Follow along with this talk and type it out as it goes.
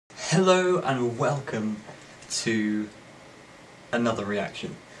Hello and welcome to another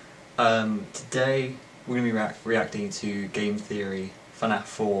reaction. Today we're going to be reacting to Game Theory FNAF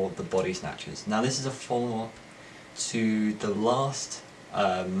 4 The Body Snatchers. Now this is a follow-up to the last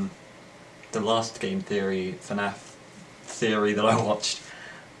Game Theory FNAF theory that I watched,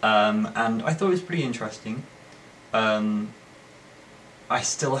 and I thought it was pretty interesting. I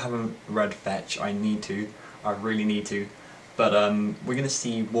still haven't read Fetch. I really need to. But we're going to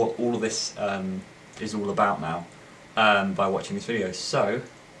see what all of this is all about now by watching this video. So,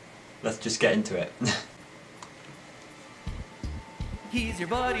 let's just get into it. He's your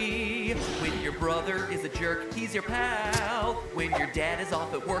buddy. When your brother is a jerk, he's your pal. When your dad is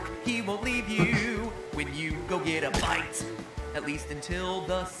off at work, he won't leave you when you go get a bite. At least until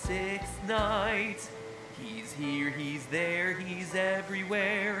the 6th night. He's here, he's there, he's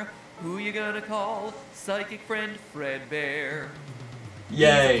everywhere. Who you gonna call? Psychic friend Fredbear.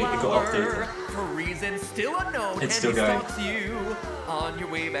 Yay, it got updated. For reasons still unknown, It's and still he going. stalks you. On your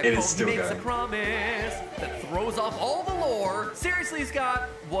way back It home, is still he makes going. a promise that throws off all the lore. Seriously, Scott,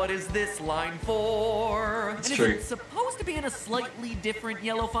 what is this line for? It's and true. Is it supposed to be in a slightly different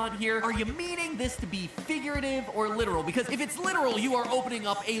yellow font here? Are you meaning this to be figurative or literal? Because if it's literal, you are opening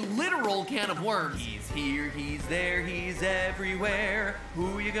up a literal can of worms. He's here, he's there, he's everywhere.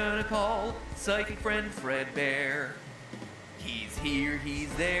 Who you gonna call? Psychic friend Fredbear. He's here,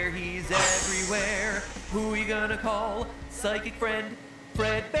 he's there, he's everywhere. Who you gonna call? Psychic friend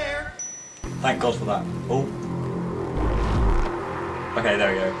Fredbear. Thank God for that. Oh. Okay,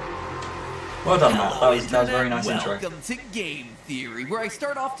 there we go. Well done, Matt. That was a very nice intro. Welcome to Game Theory, where I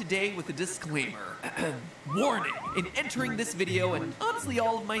start off today with a disclaimer. Warning, in entering this video, and honestly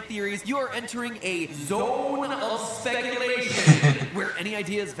all of my theories, you are entering a zone of speculation, where any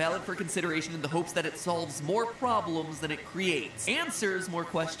idea is valid for consideration in the hopes that it solves more problems than it creates, answers more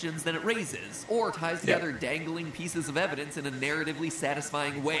questions than it raises, or ties together dangling pieces of evidence in a narratively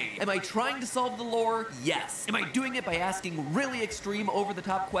satisfying way. Am I trying to solve the lore? Yes. Am I doing it by asking really extreme,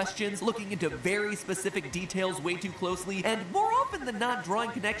 over-the-top questions, looking into very specific details way too closely, and more often than not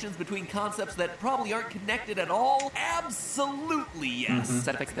drawing connections between concepts that probably aren't connected at all? Absolutely yes.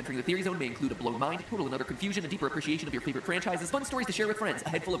 Side effects of entering the theory zone may include a blown mind, total and utter confusion, a deeper appreciation of your favorite franchises, fun stories to share with friends, a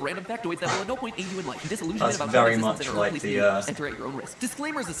head full of random factoids that will at no point aid you in life, disillusionment about very existence much and like complete the, views. Enter at your own risk.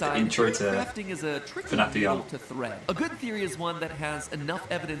 Disclaimers aside, intro to crafting is a tricky FNAF needle Beyond. to thread. A good theory is one that has enough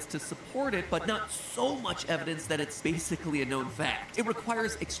evidence to support it, but not so much evidence that it's basically a known fact. It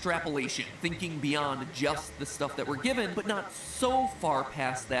requires extrapolation, thinking beyond just the stuff that we're given, but not so far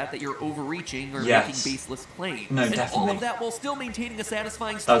past that you're overreaching or making baseless claims. No, and definitely. all of that while still maintaining a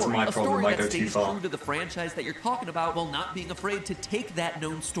satisfying story. That's my problem, A story I that go too stays far. true to the franchise that you're talking about while not being afraid to take that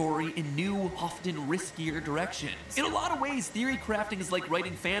known story in new, often riskier directions. In a lot of ways, theory crafting is like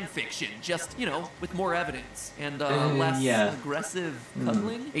writing fan fiction, just, you know, with more evidence and less aggressive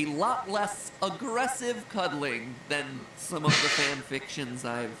cuddling. A lot less aggressive cuddling than some of the fan fictions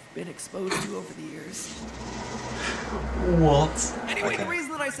I've been exposed to over the years. What? Anyway, Okay. the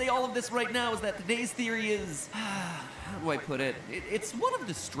reason that I say all of this right now is that today's theory is, how do I put it? It's one of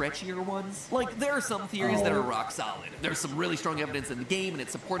the stretchier ones. Like, there are some theories that are rock solid. There's some really strong evidence in the game, and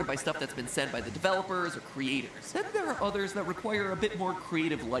it's supported by stuff that's been said by the developers or creators. Then there are others that require a bit more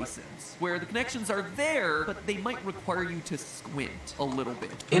creative license, where the connections are there, but they might require you to squint a little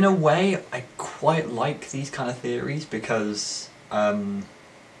bit. In a way, I quite like these kind of theories because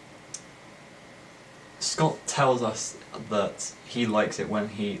Scott tells us that he likes it when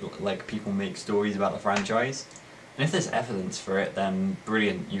people make stories about the franchise. And if there's evidence for it, then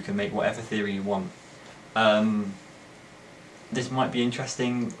brilliant, you can make whatever theory you want. This might be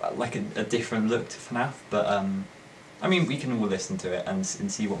interesting, like a different look to FNAF, but I mean, we can all listen to it and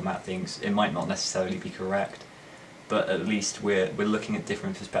see what Matt thinks. It might not necessarily be correct, but at least we're looking at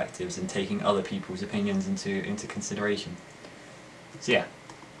different perspectives and taking other people's opinions into consideration. So yeah.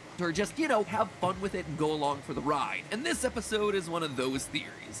 Or just, you know, have fun with it and go along for the ride. And this episode is one of those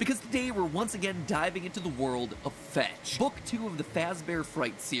theories. Because today we're once again diving into the world of Fetch, Book 2 of the Fazbear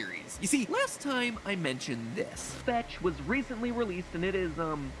Fright series. You see, last time I mentioned this. Fetch was recently released and it is,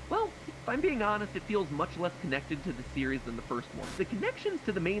 well, if I'm being honest, it feels much less connected to the series than the first one. The connections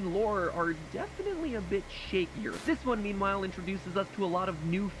to the main lore are definitely a bit shakier. This one, meanwhile, introduces us to a lot of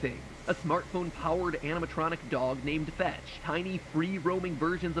new things. A smartphone-powered animatronic dog named Fetch, tiny free-roaming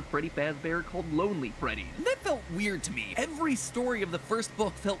versions of Freddy Fazbear called Lonely Freddy. And that felt weird to me. Every story of the first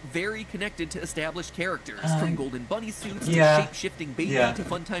book felt very connected to established characters, from golden bunny suits to shape-shifting baby to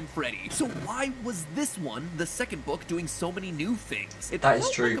Funtime Freddy. So why was this one, the second book, doing so many new things? It That is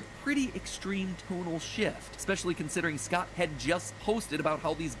felt true. like a pretty very extreme tonal shift, especially considering Scott had just posted about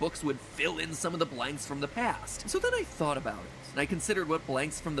how these books would fill in some of the blanks from the past. So then I thought about it, and I considered what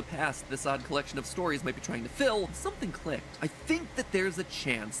blanks from the past this odd collection of stories might be trying to fill, and something clicked. I think that there's a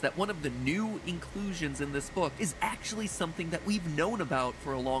chance that one of the new inclusions in this book is actually something that we've known about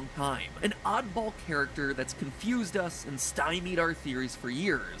for a long time. An oddball character that's confused us and stymied our theories for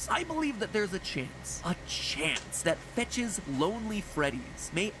years. I believe that there's a chance that Fetch's Lonely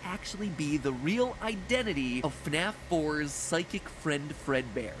Freddy's may actually be the real identity of FNAF 4's psychic friend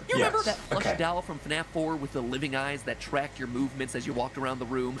Fredbear. You remember that plush doll from FNAF 4 with the living eyes that tracked your movements as you walked around the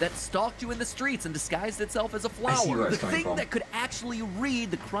room, that stalked you in the streets and disguised itself as a flower? The thing that could actually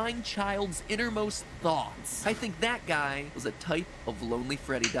read the crying child's innermost thoughts. I think that guy was a type of Lonely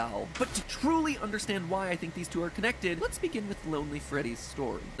Freddy doll. But to truly understand why I think these two are connected, let's begin with Lonely Freddy's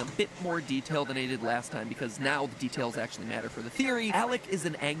story. A bit more detail than I did last time, because now the details actually matter for the theory. Alec is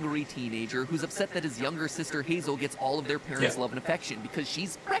an angry teenager who's upset that his younger sister Hazel gets all of their parents' love and affection because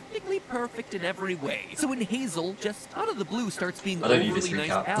she's practically perfect in every way. So when Hazel, just out of the blue, starts being overly nice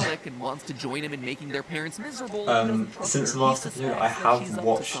to Alec and wants to join him in making their parents miserable, since the last episode, I have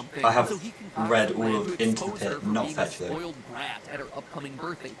read all of Into the Pit, not Fetch though. At her upcoming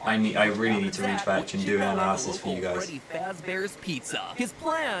birthday I really need to read Fetch and do an analysis for you guys. Freddy Fazbear's Pizza. His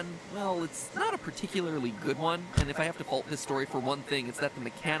plan, well, it's not a particularly good one, and if I have to fault this story for one thing, it's that the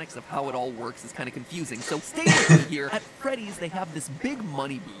mechanics of how it all works is kind of confusing. So stay with me here. At Freddy's, they have this big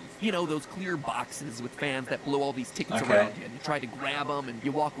money booth. You know, those clear boxes with fans that blow all these tickets around you, and you try to grab them, and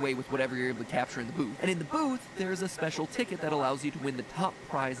you walk away with whatever you're able to capture in the booth. And in the booth, there's a special ticket that allows you to win the top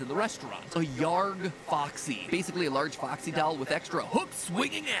prize in the restaurant. A Yarg Foxy. Basically a large Foxy doll with extra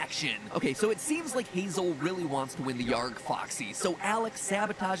hook-swinging action. Okay, so it seems like Hazel really wants to win the Yarg Foxy, so Alex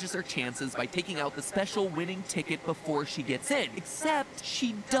sabotages her chances by taking out the special winning ticket before she gets in. Except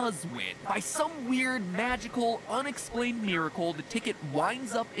she does win. By some weird, magical, unexplained miracle, the ticket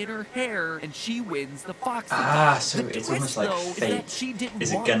winds up in her hair, and she wins the Foxy doll. So it's almost like fate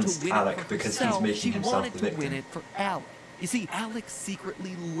is against Alec because he's making himself the victim. She wanted to win it for Alec. You see, Alex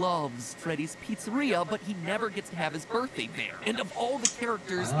secretly loves Freddy's Pizzeria, but he never gets to have his birthday there. And of all the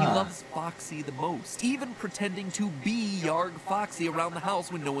characters, he loves Foxy the most, even pretending to be Yarg Foxy around the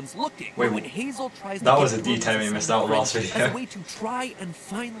house when no one's looking. Wait, when Hazel tries to that was a detail we missed out last video. As a way to try and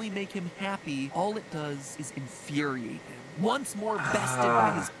finally make him happy, all it does is infuriate him. Once more bested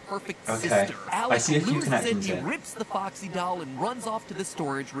by his perfect sister, Alex loses it, he rips the Foxy doll and runs off to the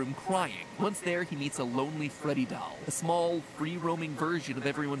storage room crying. Once there, he meets a Lonely Freddy doll, a small, free-roaming version of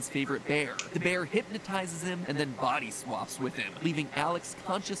everyone's favorite bear. The bear hypnotizes him and then body swaps with him, leaving Alex's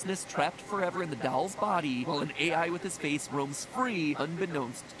consciousness trapped forever in the doll's body, while an AI with his face roams free,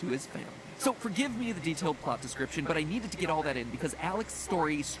 unbeknownst to his family. So forgive me the detailed plot description, but I needed to get all that in because Alex's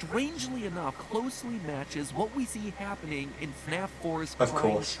story, strangely enough, closely matches what we see happening in FNAF 4's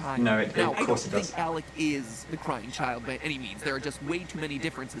Crying Child. No, now, of course it does. I don't think Alec is the Crying Child by any means. There are just way too many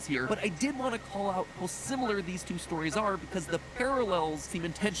differences here, but I did want to call out how similar these two stories are because the parallels seem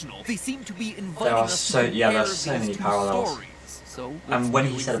intentional. They seem to be inviting us to compare these two stories. So and when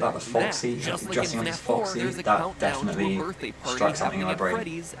he said about the Foxy, dressing like as Foxy, that definitely struck something in my brain.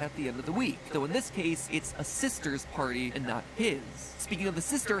 Freddy's at the end of the week, though in this case, it's a sister's party and not his. Speaking of the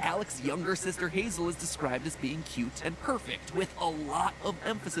sister, Alex's younger sister Hazel is described as being cute and perfect, with a lot of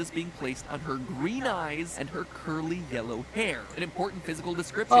emphasis being placed on her green eyes and her curly yellow hair. An important physical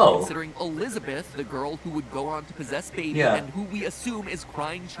description considering Elizabeth, the girl who would go on to possess Baby and who we assume is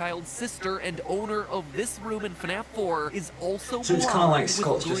Crying Child's sister and owner of this room in FNAF 4, is also so it's kind of like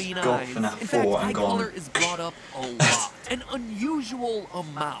Scott's just got FNAF 4 in fact, eye and gone. color is brought up a lot. An unusual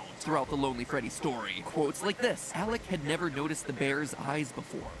amount throughout the Lonely Freddy story. Quotes like this: Alec had never noticed the bear's eyes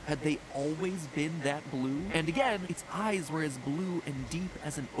before. Had they always been that blue? And again, its eyes were as blue and deep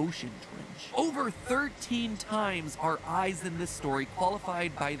as an ocean trench. Over 13 times are eyes in this story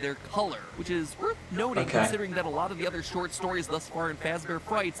qualified by their color, which is worth noting considering that a lot of the other short stories thus far in Fazbear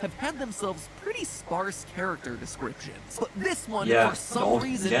Frights have had themselves pretty sparse character descriptions. But this one, for some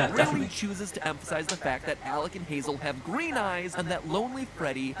reason, really chooses to emphasize the fact that Alec and Hazel have green eyes and that Lonely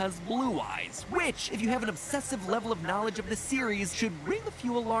Freddy has blue eyes, which, if you have an obsessive level of knowledge of the series, should ring a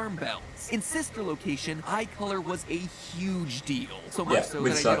few alarm bells. In Sister Location, eye color was a huge deal, so much so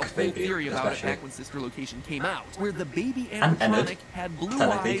that I had a whole theory about it back when Sister Location came out, where the baby animatronic had blue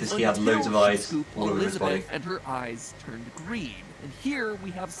eyes because he had loads of eyes scoop all over his body. Elizabeth and her eyes turned green. And here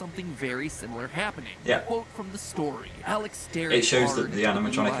we have something very similar happening. Yeah. Quote from the story. Alex stared It shows hard that the into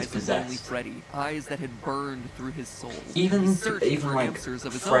animatronic blue is eyes of lonely possessed. Freddy, eyes that had burned through his soul. Even He searched for like answers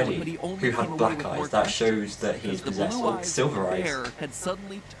of his Freddy, own, but he only who came had away black with eyes, more that questions, shows that he's because possessed. the blue Or eyes silver of the eyes. bear had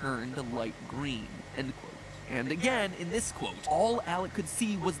suddenly turned a light green. End quote. And again, in this quote, all Alec could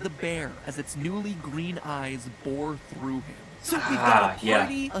see was the bear as its newly green eyes bore through him. So we've got a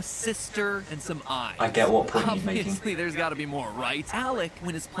party, a sister, and some eyes. I get what point he's making. Obviously, there's got to be more, right? Alec,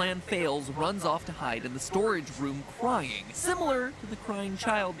 when his plan fails, runs off to hide in the storage room crying, similar to the crying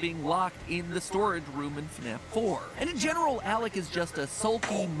child being locked in the storage room in FNAF 4. And in general, Alec is just a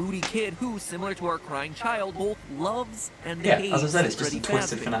sulky, moody kid who, similar to our crying child, both loves and hates as I said, it's just Freddy a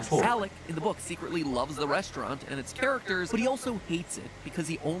twisted Fazbear. FNAF 4. Alec, in the book, secretly loves the restaurant and its characters, but he also hates it because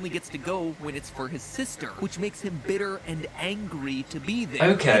he only gets to go when it's for his sister, which makes him bitter and angry to be there.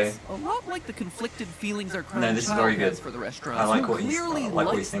 Okay. It's a lot like the conflicted feelings our crying No, this is child very good. has for the restaurant. I like who what he's- clearly I like what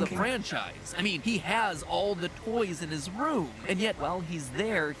likes he's the thinking. franchise. I mean, he has all the toys in his room, and yet while he's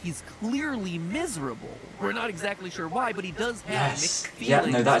there, he's clearly miserable. We're not exactly sure why, but he does have Yes. mixed Yeah,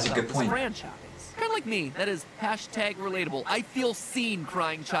 feelings no, that is a about good this point. franchise. Kind of like me. That is hashtag relatable. I feel seen,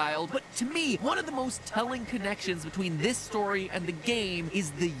 crying child. But to me, one of the most telling connections between this story and the game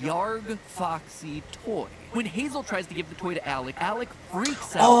is the Yarg Foxy toy. When Hazel tries to give the toy to Alec, Alec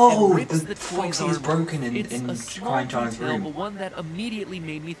freaks out and rips the toy's Foxy is armor. broken in It's a small Crying Child's detail, room. but one that immediately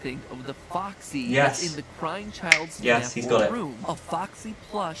made me think of the Foxy Yes. that's in the Crying Child's Yes, he's got it. room. A Foxy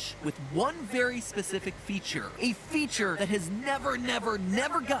plush with one very specific feature. A feature that has never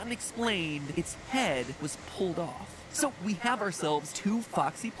gotten explained. Its head was pulled off. So we have ourselves two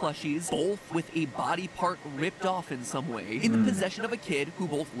Foxy plushies, both with a body part ripped off in some way, in the possession of a kid who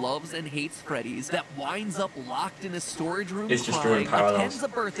both loves and hates Freddy's, that winds up locked in a storage room It's just drawing crying, parallels. attends a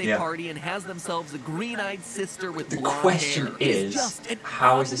birthday Yeah. party, and has themselves a green-eyed sister with The blonde question hair. is, It's just an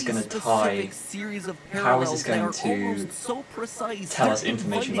how is this oddly gonna tie- specific series of how is parallels this going that are to almost so precise tell they're us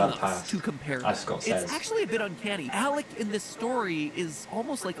information inviting about the us past, to compare as them. Scott says? It's actually a bit uncanny. Alec in this story is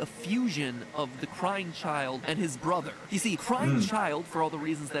almost like a fusion of the crying child and his brother. You see, crying child for all the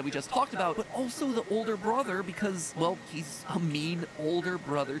reasons that we just talked about, but also the older brother because, well, he's a mean older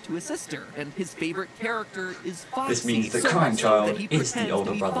brother to his sister, and his favorite character is Foxy. This means the so crying much so child that he is the pretends older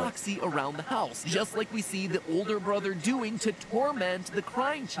to be brother. Foxy around the house, just like we see the older brother doing to torment the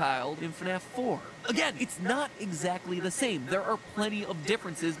crying child in FNAF 4. Again, it's not exactly the same. There are plenty of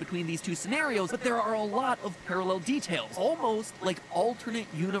differences between these two scenarios, but there are a lot of parallel details, almost like alternate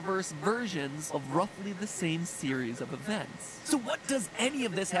universe versions of roughly the same series of events. So what does any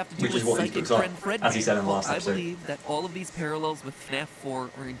of this have to do Which is with what these Psychic books are, Friend Fredbear? as he said in the last I episode. believe that all of these parallels with FNAF 4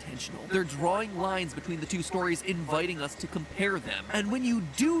 are intentional. They're drawing lines between the two stories, inviting us to compare them. And when you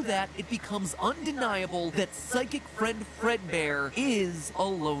do that, it becomes undeniable that Psychic Friend Fredbear is a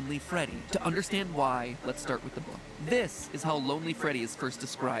lonely Freddy. To understand why, let's start with the book. This is how Lonely Freddy is first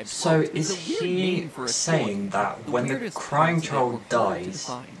described. So Quote, "It's is a weird he name for a saying toy. that when the weirdest crying parts of it child were hard to dies,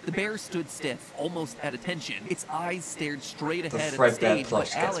 define. The bear stood stiff, almost at attention. Its eyes stared straight the ahead at the Fredbear stage, plush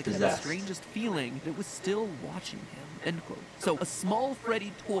but gets Alec had the possessed? strangest feeling that it was still watching him. End quote. So, a small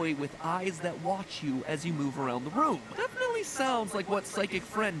Freddy toy with eyes that watch you as you move around the room. Definitely sounds like what Psychic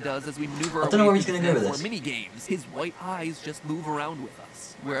Friend does as we maneuver I don't know away where he's through gonna go with FNAF this. 4 mini games. His white eyes just move around with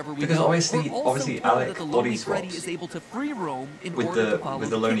us wherever we Because go. obviously- We're also obviously told Alec that the body Lonely Freddy swaps is able to free roam in with order the- to follow with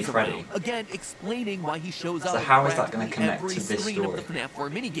the Lonely kids Freddy. around. Again, explaining why he shows up So in how is that gonna practically connect every to this screen of the story? FNAF 4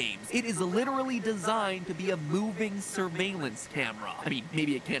 minigames. It is literally designed to be a moving surveillance camera. I mean,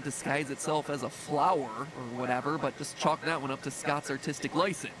 maybe it can't disguise itself as a flower or whatever, but just chalk that one up to Scott's artistic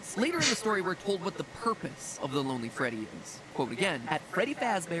license. Later in the story, we're told what the purpose of the Lonely Freddy is. Quote again, "At Freddy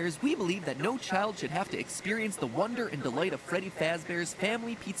Fazbear's, we believe that no child should have to experience the wonder and delight of Freddy Fazbear's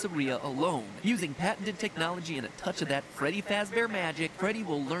Family Pizzeria alone. Using patented technology and a touch of that Freddy Fazbear magic, Freddy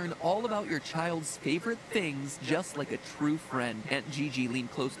will learn all about your child's favorite things just like a true friend." Aunt Gigi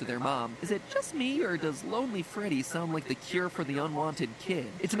leaned close to their mom. "Is it just me, or does Lonely Freddy sound like the cure for the unwanted kid?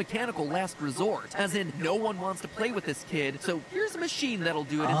 It's a mechanical last resort, as in no one wants to play with this kid, so here's a machine that'll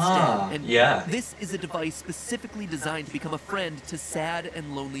do it instead." And yeah. this is a device specifically designed to become a friend to sad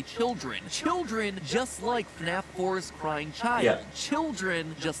and lonely children. Children just like FNAF 4's crying child. Yeah.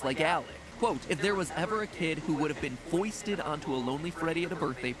 Children just like Alec. quote, "If there was ever a kid who would have been foisted onto a Lonely Freddy at a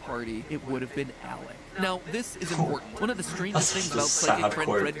birthday party, it would have been Alec." Now, this is important. One of the strangest things about Psychic Friend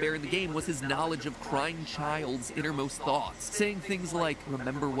Fredbear in the game was his knowledge of crying child's innermost thoughts, saying things like,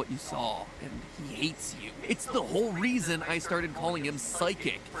 "Remember what you saw," and "he hates you." It's the whole reason I started calling him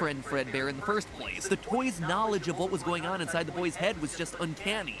Psychic Friend Fredbear in the first place. The toy's knowledge of what was going on inside the boy's head was just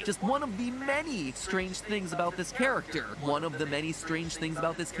uncanny. Just one of the many strange things about this character. One of the many strange things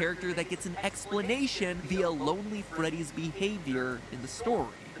about this character that gets an explanation via Lonely Freddy's behavior in the story.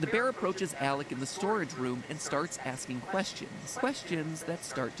 The bear approaches Alec in the storage room and starts asking questions. Questions that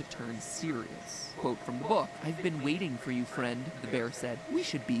start to turn serious. Quote from the book, "I've been waiting for you, friend," the bear said. "We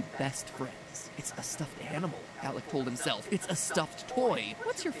should be best friends." "It's a stuffed animal," Alec told himself. "It's a stuffed toy."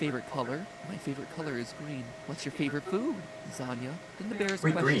 "What's your favorite color?" "My favorite color is green." "What's your favorite food?" "Lasagna." Then the bear's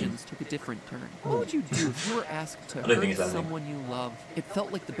questions took a different turn. "What would you do if you were asked to hurt someone you love?" It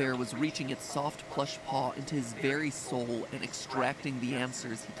felt like the bear was reaching its soft plush paw into his very soul and extracting the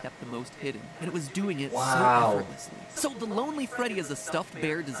answers he kept the most hidden. And it was doing it so effortlessly. So the Lonely Freddy is a stuffed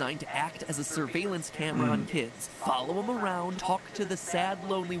bear designed to act as a surveillance camera on kids. Follow them around, talk to the sad,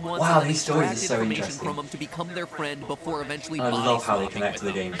 lonely ones, and extract information from them to become their friend before eventually body swapping. I love how they connect to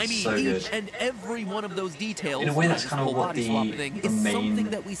the game. I mean, each and every one of those details, in a way that's kind of what the is something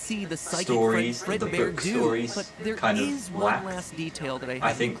that we see the Psychic Friend Fredbear do. But there is one last detail that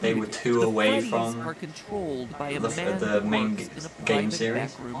I think they were too away from are controlled by a the main game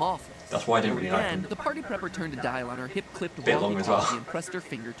series. That's why I didn't really like them. The party prepper turned a dial on her hip-clipped walkie-talkie well. And pressed her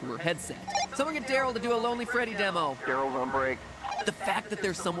finger to her headset. "Someone get Daryl to do a Lonely Freddy demo." "Daryl's on break." The fact that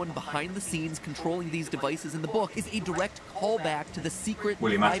there's someone behind the scenes controlling these devices in the book is a direct callback to the secret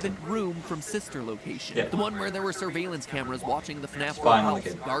private room from Sister Location. The one where there were surveillance cameras watching the FNAF house,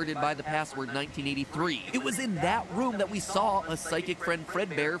 guarded by the password 1983. It was in that room that we saw a Psychic Friend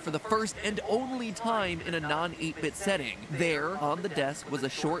Fredbear for the first and only time in a non-8-bit setting. There, on the desk, was a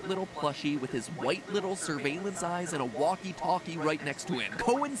short little plushie with his white little surveillance eyes and a walkie-talkie right next to him,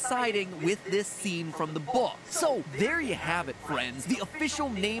 coinciding with this scene from the book. So, there you have it, friends. The official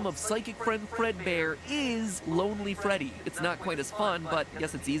name of Psychic Friend Fredbear is Lonely Freddy. It's not quite as fun, but I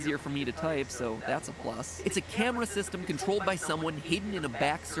guess it's easier for me to type, so that's a plus. It's a camera system controlled by someone hidden in a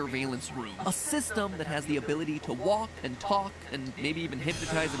back surveillance room. A system that has the ability to walk and talk and maybe even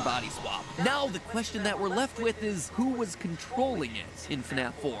hypnotize and body swap. Now the question that we're left with is, who was controlling it in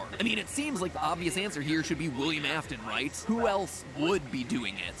FNAF 4? I mean, it seems like the obvious answer here should be William Afton, right? Who else would be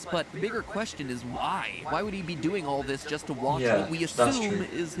doing it? But the bigger question is why? Why would he be doing all this just to watch what we assume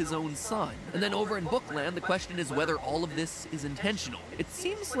is his own son? And then over in Bookland, the question is whether all of this is intentional. It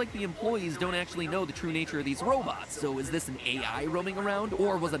seems like the employees don't actually know the true nature of these robots. So is this an AI roaming around?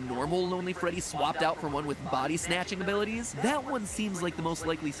 Or was a normal Lonely Freddy swapped out for one with body snatching abilities? That one seems like the most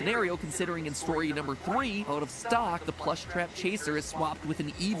likely scenario, considering in story number 3, out of stock, the plush trap chaser is swapped with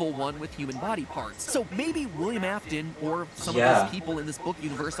an evil one with human body parts. So maybe William Afton or some of those people in this book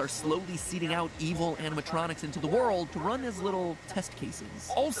universe are slowly seeding out evil animatronics into the world to run as little test cases.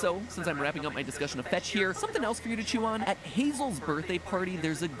 Also, since I'm wrapping up my discussion of Fetch here, something else for you to chew on. At Hazel's birthday party,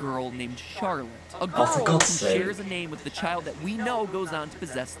 there's a girl named Charlotte. A girl who shares a name with the child that we know goes on to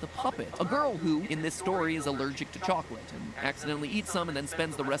possess the puppet. A girl who, in this story, is allergic to chocolate and accidentally eats some and then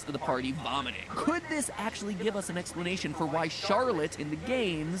spends the rest of the party vomiting. Could this actually give us an explanation for why Charlotte in the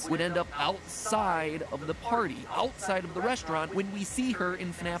games would end up outside of the party, outside of the restaurant, when we see her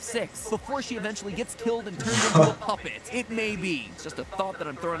in FNAF 6, before she eventually gets killed and turned into a puppet? It may be. It's just a thought that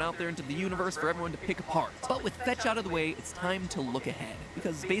I'm throwing out there into the universe for everyone to pick apart. But with Fetch out of the way, it's time to look ahead.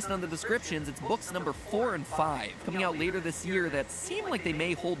 Because based on the descriptions, it's books number 4 and 5, coming out later this year, that seem like they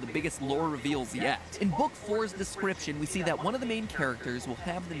may hold the biggest lore reveals yet. In book 4's description, we see that one of the main characters will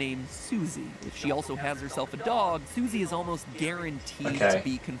have the name Susie. If she also has herself a dog, Susie is almost guaranteed to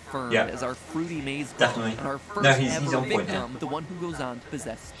be confirmed as our fruity maze girl. And our first ever victim, the one who goes on to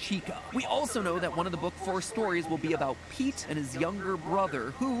possess Chica. We also know that one of the book 4 stories will be about Pete and his younger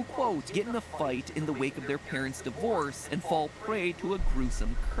brother who, quote, get in a fight in the wake of their parents' divorce and fall prey to a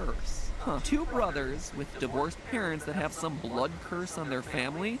gruesome curse. Two brothers with divorced parents that have some blood curse on their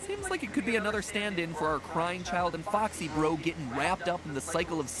family? Seems like it could be another stand-in for our crying child and Foxy bro getting wrapped up in the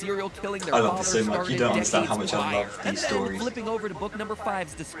cycle of serial killing their father started decades prior. You don't understand how much I love these stories. Flipping over to book number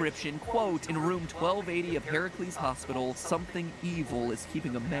 5's description, quote, in room 1280 of Heracles Hospital, something evil is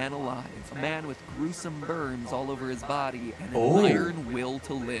keeping a man alive. A man with gruesome burns all over his body and an iron will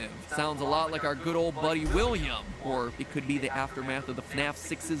to live. Sounds a lot like our good old buddy William. Or it could be the aftermath of the FNAF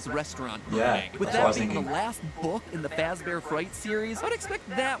 6's restaurant on Yeah, crying. With that's what I was that being the thinking. last book in the Fazbear Fright series, I'd expect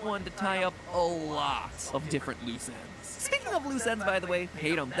that one to tie up a lot of different loose ends. Speaking of loose ends, by the way,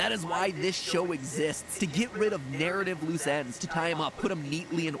 hate them. That is why this show exists. To get rid of narrative loose ends, to tie them up, put them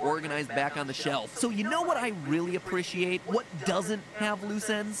neatly and organized back on the shelf. So you know what I really appreciate? What doesn't have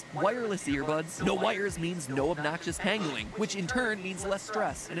loose ends? Wireless earbuds. No wires means no obnoxious tangling, which in turn means less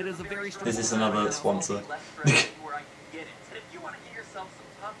stress, and it is a very stressful... Is this another sponsor?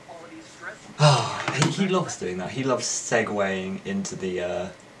 He loves doing that. He loves segueing into the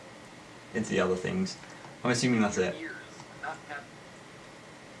other things. I'm assuming that's it.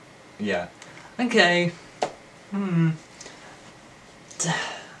 Yeah. Okay. There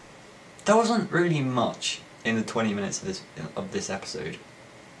wasn't really much in the 20 minutes of this episode.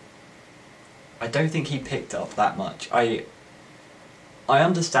 I don't think he picked up that much. I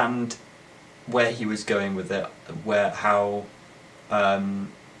understand where he was going with it, how